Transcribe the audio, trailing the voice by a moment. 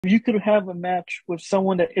If you could have a match with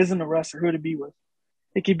someone that isn't a wrestler, who would it be with?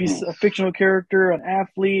 It could be a fictional character, an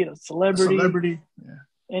athlete, a A celebrity, celebrity. Yeah.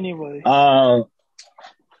 anybody.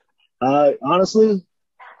 Honestly,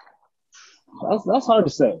 that's hard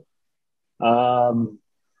to say.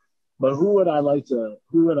 But who would I like to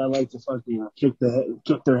fucking kick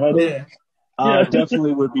their head in? Yeah.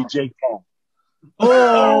 Definitely would be Jake Paul.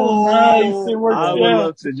 Oh, nice. It works. I would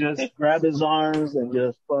love to just grab his arms and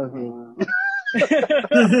just fucking.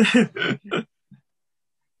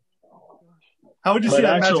 How would you see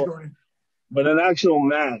that match going? But an actual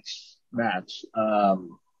match. I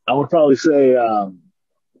would probably say,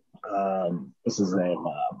 what's his name?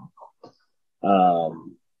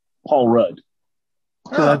 Paul Rudd.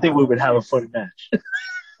 Because I think we would have a fun match.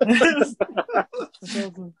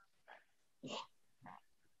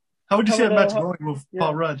 How would you see that match going with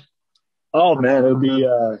Paul Rudd? Oh man, it'd be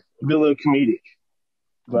a little comedic,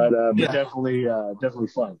 but definitely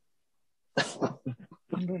fun.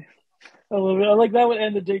 I love it. I like that would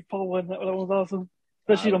end the Jake Paul one. That was awesome,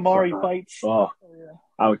 especially the Mari fights. Oh yeah.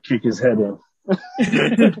 I would kick his head in.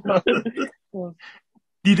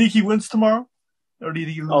 Do you think he wins tomorrow, or do you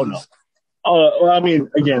think he loses? Oh no. Oh well, I mean,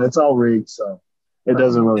 again, it's all rigged, so it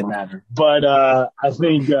doesn't really matter. But I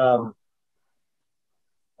think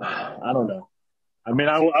I don't know. I mean,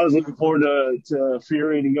 I was looking forward to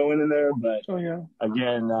Fury to go in there, but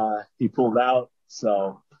again, he pulled out.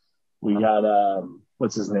 So we got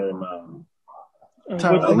what's his name?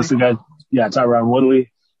 What's the guy? Yeah, Tyron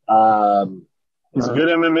Woodley. He's a good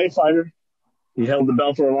MMA fighter. He held the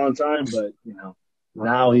belt for a long time, but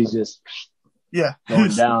now he's just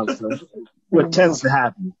going down. So what tends to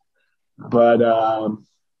happen? But I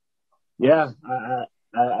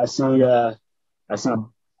see a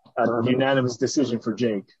unanimous decision for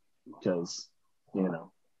Jake because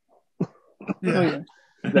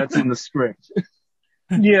that's in the script.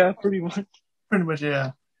 Yeah, pretty much. Pretty much,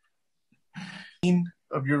 yeah.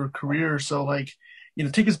 Of your career, so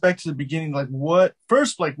take us back to the beginning. What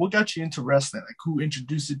got you into wrestling? Who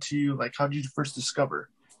introduced it to you? How did you first discover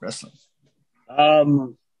wrestling?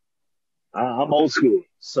 I'm old school,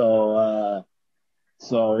 so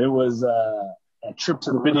it was a trip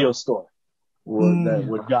to the video store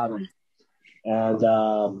that got me, and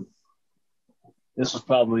this was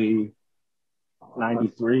probably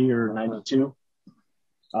 93 or 92.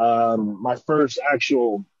 My first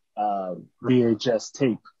actual VHS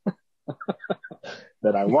tape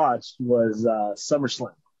that I watched was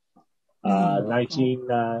SummerSlam,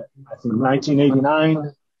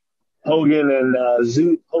 1989. Hogan and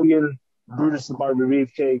Hogan, Brutus the Barber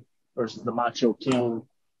Beefcake versus the Macho King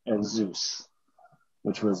and Zeus,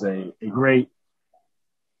 which was a great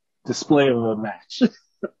display of a match.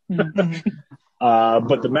 But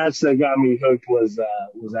the match that got me hooked was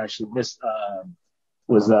actually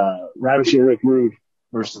Ravishing Rick Rude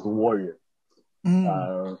versus the Warrior.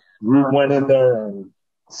 Rude went in there and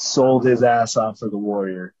sold his ass off for the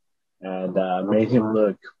Warrior and made him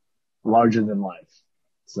look larger than life.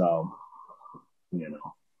 So,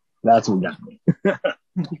 that's what got me.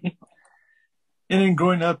 And then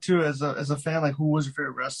growing up too, as a fan, who was your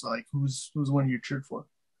favorite wrestler? Who's one you cheered for?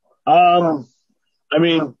 I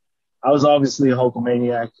mean, I was obviously a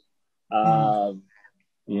Hulkamaniac. I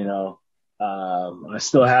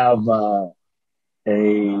still have I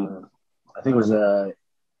think it was a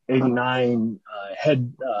 89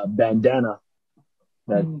 head bandana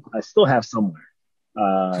that I still have somewhere.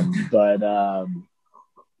 But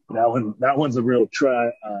that one's a real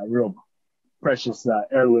precious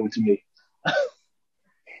heirloom to me.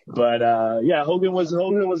 But Hogan was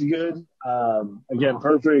good. Again,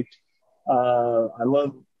 perfect. I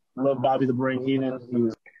love Bobby the Brain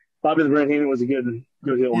Heenan. Bobby the Brain Heenan was a good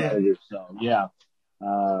heel manager. So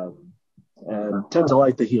and tend to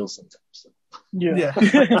like the heel sometimes. So. Yeah.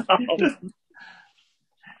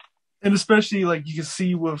 And especially you can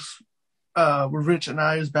see with Rich and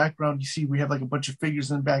I's background, you see we have a bunch of figures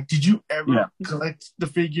in the back. Did you ever collect the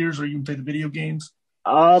figures or even play the video games?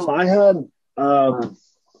 I had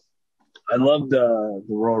I loved the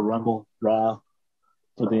Royal Rumble Raw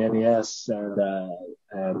for the NES and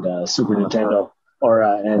Super Nintendo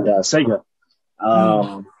and Sega.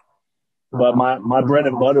 But my bread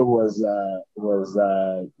and butter was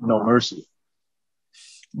No Mercy.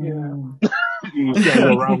 Yeah. You can't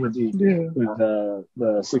go wrong with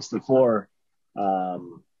the 64.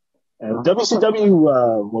 And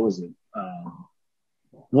WCW, what was it?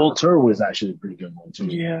 World Tour was actually a pretty good one too.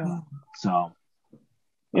 Yeah. So,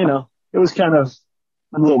 it was kind of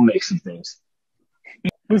a little mix of things.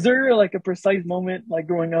 Was there a precise moment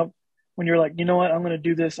growing up when you're you know what, I'm going to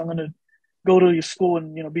do this. I'm going to go to your school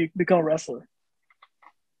and, become a wrestler?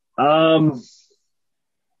 Um,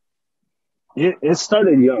 it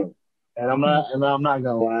started young, and I'm not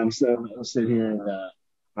gonna lie. I'm sitting here and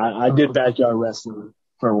I did backyard wrestling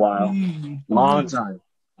for a while, long time.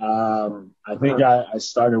 I think I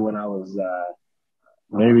started when I was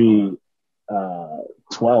maybe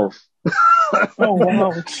 12. Oh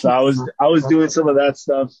wow! So I was doing some of that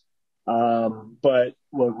stuff. But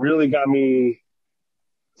what really got me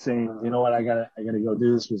saying, you know what, I gotta go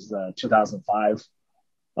do this was 2005.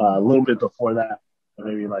 A little bit before that,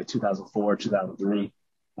 maybe like 2004, 2003.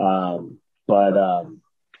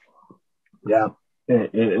 Yeah,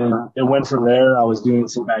 it went from there. I was doing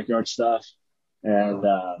some backyard stuff, and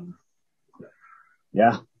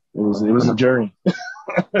yeah, it was a journey.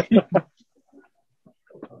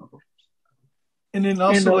 And then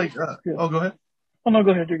also, oh, go ahead. Oh no,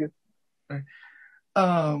 go ahead. You're good. All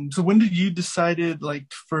right. So when did you decided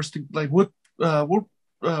first what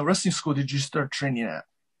wrestling school did you start training at?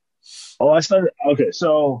 Oh,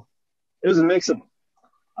 so it was a mix of.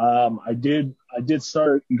 I did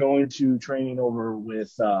start going to training over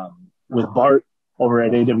with Bart over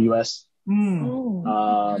at AWS.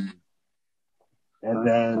 And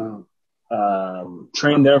then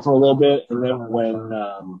trained there for a little bit, and then when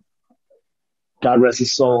God rest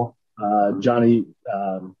his soul, Johnny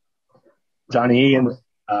Ian,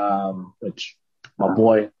 which my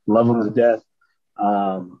boy, love him to death.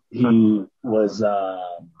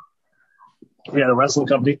 He had a wrestling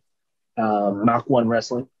company, Mach 1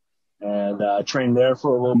 Wrestling, and trained there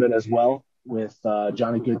for a little bit as well with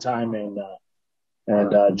Johnny Goodtime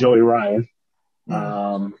and Joey Ryan.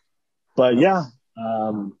 But yeah,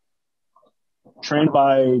 trained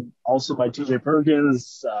by TJ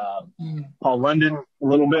Perkins, Paul London a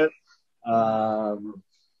little bit.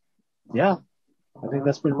 Yeah, I think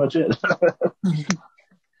that's pretty much it.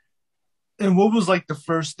 And what was the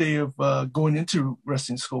first day of going into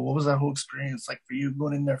wrestling school? What was that whole experience like for you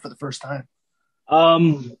going in there for the first time?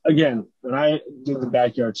 Again, when I did the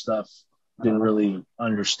backyard stuff, didn't really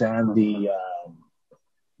understand the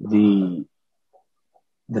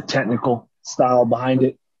technical style behind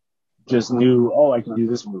it. Just knew, I can do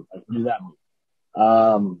this move, I can do that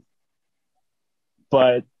move.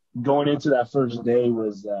 But going into that first day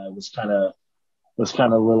was kind of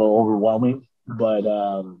a little overwhelming, but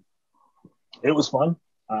it was fun.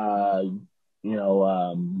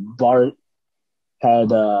 Bart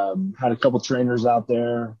had a couple trainers out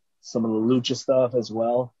there, some of the lucha stuff as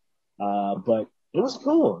well. But it was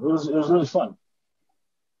cool. It was really fun.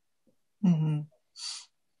 Mm-hmm.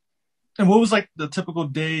 And what was the typical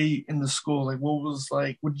day in the school?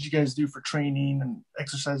 What did you guys do for training and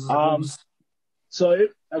exercises? So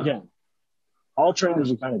again, all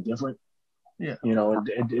trainers are kind of different. Yeah.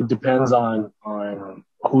 It depends on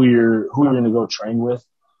who you're going to go train with.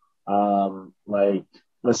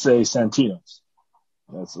 Let's say Santino's.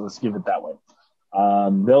 Let's give it that way.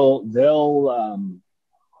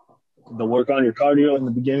 They'll work on your cardio in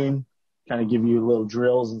the beginning, kind of give you little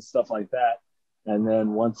drills and stuff like that. And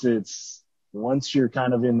then once you're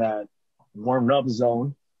kind of in that warmed up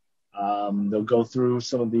zone, they'll go through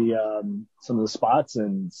some of the spots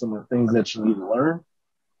and some of the things that you need to learn.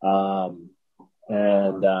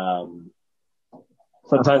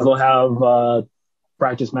 Sometimes they'll have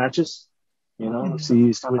practice matches, see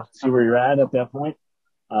where you're at that point.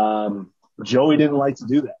 Joey didn't like to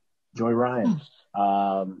do that. Joey Ryan.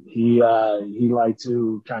 He liked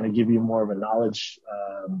to kind of give you more of a knowledge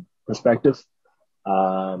perspective.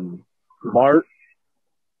 Bart,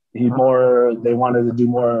 they wanted to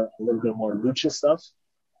do a little bit more lucha stuff.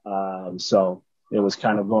 So it was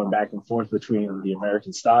kind of going back and forth between the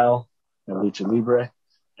American style and lucha libre,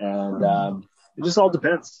 and it just all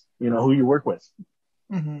depends, who you work with.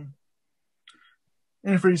 Mm-hmm.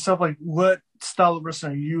 And for yourself, what style of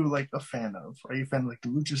wrestling are you a fan of? Are you a fan of the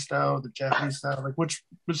lucha style, the Japanese style? Which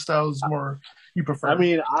style is more you prefer? I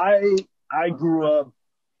mean, I grew up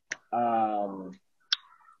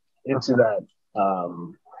into that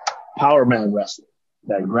power man wrestling,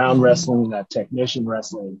 that ground wrestling, that technician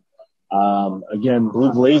wrestling. Again,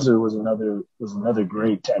 Blue Blazer was another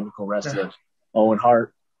great technical wrestler. Yeah. Owen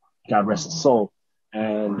Hart, God rest his soul,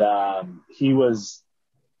 and it was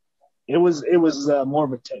more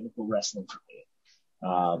of a technical wrestling for me.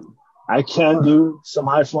 I can do some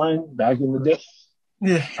high flying back in the day.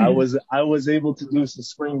 Yeah. I was able to do some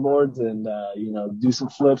springboards and do some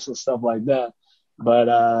flips and stuff like that. But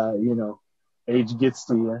age gets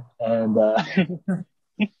to you, and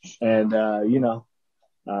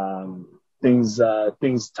things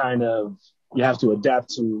kind of, you have to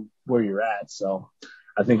adapt to where you're at. So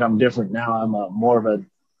I think I'm different now. I'm more of a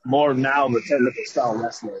technical style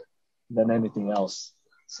wrestler than anything else.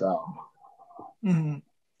 So mm-hmm.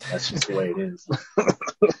 That's just the way it is.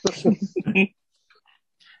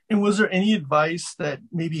 And was there any advice that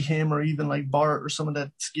maybe him or even like Bart or someone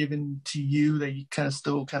that's given to you that you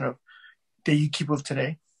that you keep with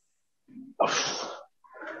today?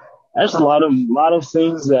 There's a lot of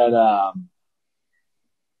things that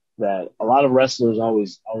that a lot of wrestlers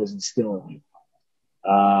always instill in you.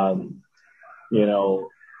 You know,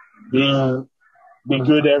 be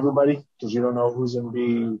good to everybody, because you don't know who's gonna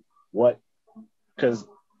be what. Because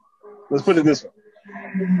let's put it this way: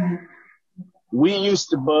 we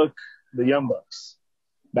used to book the Young Bucks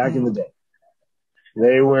back in the day.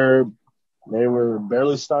 They were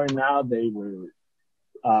barely starting out. They were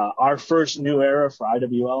our first new era for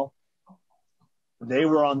IWL. They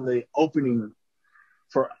were on the opening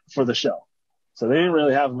for the show, so they didn't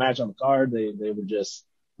really have a match on the card. They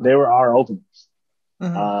were our openers.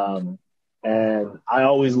 Mm-hmm. And I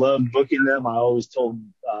always loved booking them. I always told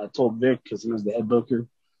Vic, because he was the head booker,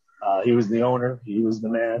 he was the owner, he was the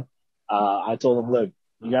man. I told him, look,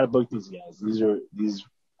 you got to book these guys. There's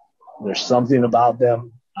something about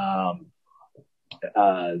them. A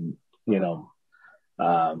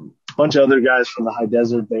bunch of other guys from the high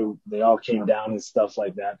desert, they all came down and stuff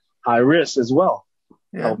like that. High risk as well.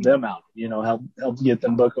 Yeah. Help them out, help get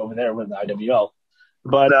them booked over there with the IWL.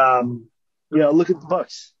 But, look at the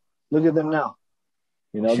Bucks. Look at them now.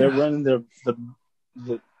 They're running the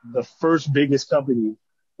first biggest company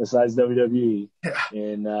besides WWE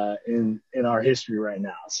in our history right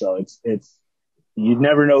now. So it's you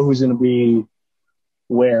never know who's going to be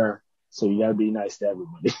where. So you got to be nice to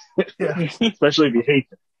everybody, especially if you hate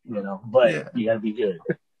them, but you got to be good.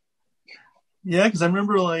 Yeah, because I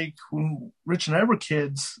remember like when Rich and I were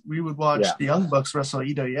kids, we would watch the Young Bucks wrestle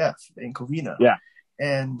EWF in Covina. Yeah.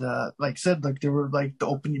 And like I said, like they were like the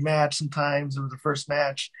opening match sometimes, or the first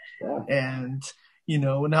match. Yeah. And,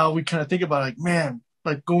 now we kind of think about it, like, man,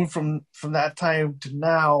 like going from that time to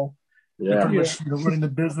now, pretty much running the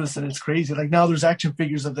business, and it's crazy. Like now there's action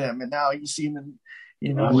figures of them, and now you see them,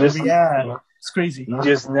 every ad. It's crazy. You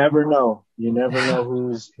just never know. You never know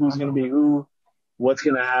who's going to be who, what's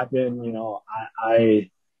going to happen.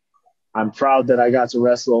 I'm proud that I got to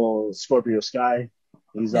wrestle Scorpio Sky.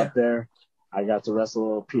 He's up there. I got to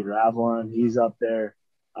wrestle Peter Avalon. He's up there.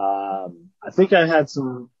 I think I had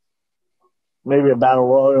maybe a battle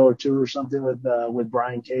royal or two or something with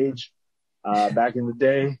Brian Cage back in the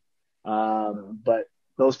day. But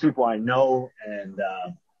those people I know, and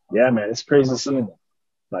man, it's crazy seeing them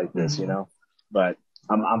like this, But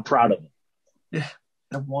I'm proud of them. Yeah,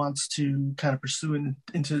 that wants to kind of pursue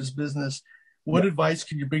into this business. What advice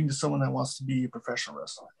can you bring to someone that wants to be a professional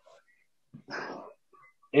wrestler?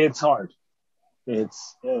 It's hard.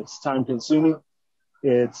 It's time consuming.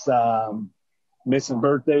 It's missing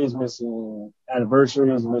birthdays, missing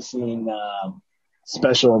anniversaries, missing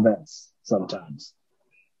special events sometimes.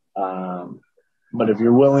 But if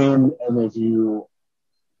you're willing and if you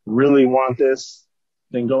really want this,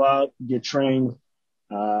 then go out, get trained.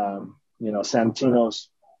 Santino's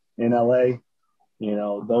in LA,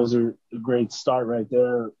 those are a great start right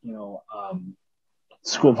there.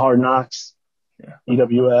 School of Hard Knocks,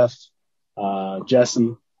 EWF.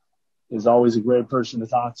 Jesse is always a great person to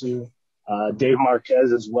talk to. Dave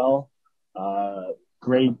Marquez as well.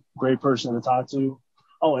 Great person to talk to.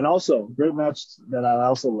 Oh, and also great match that I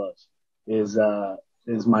also love is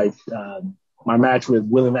my match with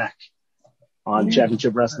Willie Mack on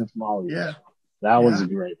Championship Wrestling from Hollywood. Yeah. That was a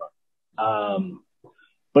great one.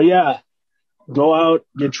 But go out,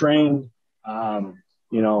 get trained.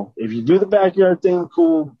 If you do the backyard thing,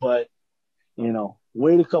 cool, but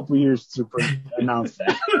wait a couple years to announce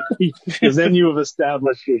that, because then you have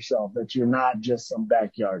established yourself that you're not just some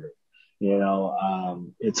backyarder.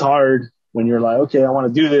 It's hard when you're like, okay, I want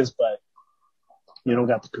to do this, but you don't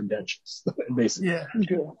got the credentials, basically. Yeah.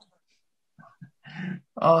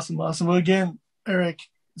 Awesome. Well, again, Eric,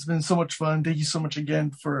 it's been so much fun. Thank you so much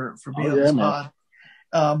again for being on this pod.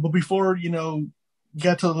 But before, you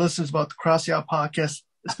get to the listeners about the Cross the Aisle podcast,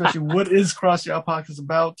 especially what is Cross the Aisle podcast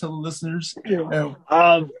about? Tell the listeners.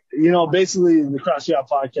 Basically the Cross the Aisle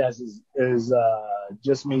podcast is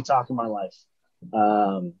just me talking my life.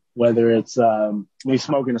 Whether it's me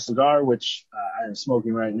smoking a cigar, which I am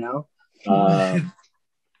smoking right now. I'm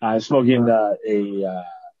smoking a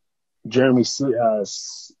Jeremy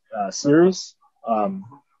Series.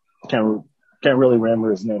 Can't really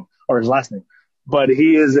remember his name or his last name, but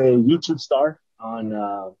he is a YouTube star on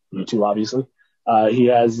YouTube, obviously. He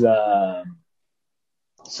has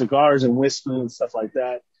cigars and whiskey and stuff like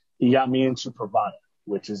that. He got me into Pravada,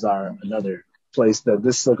 which is another place that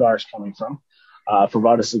this cigar is coming from.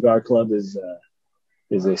 Pravada Cigar Club is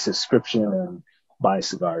is a subscription and buy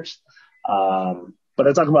cigars. But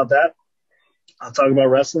I talk about that. I'll talk about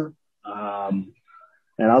wrestling. And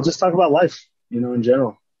I'll just talk about life, in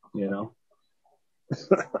general, And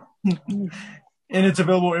it's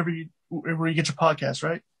available wherever you get your podcast,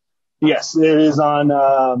 right? Yes, it is on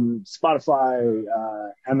Spotify,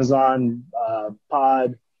 Amazon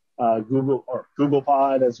Pod, Google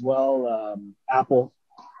Pod as well, Apple,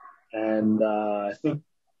 and I think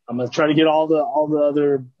I'm gonna try to get all the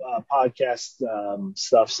other podcast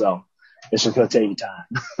stuff. So it's just gonna take time.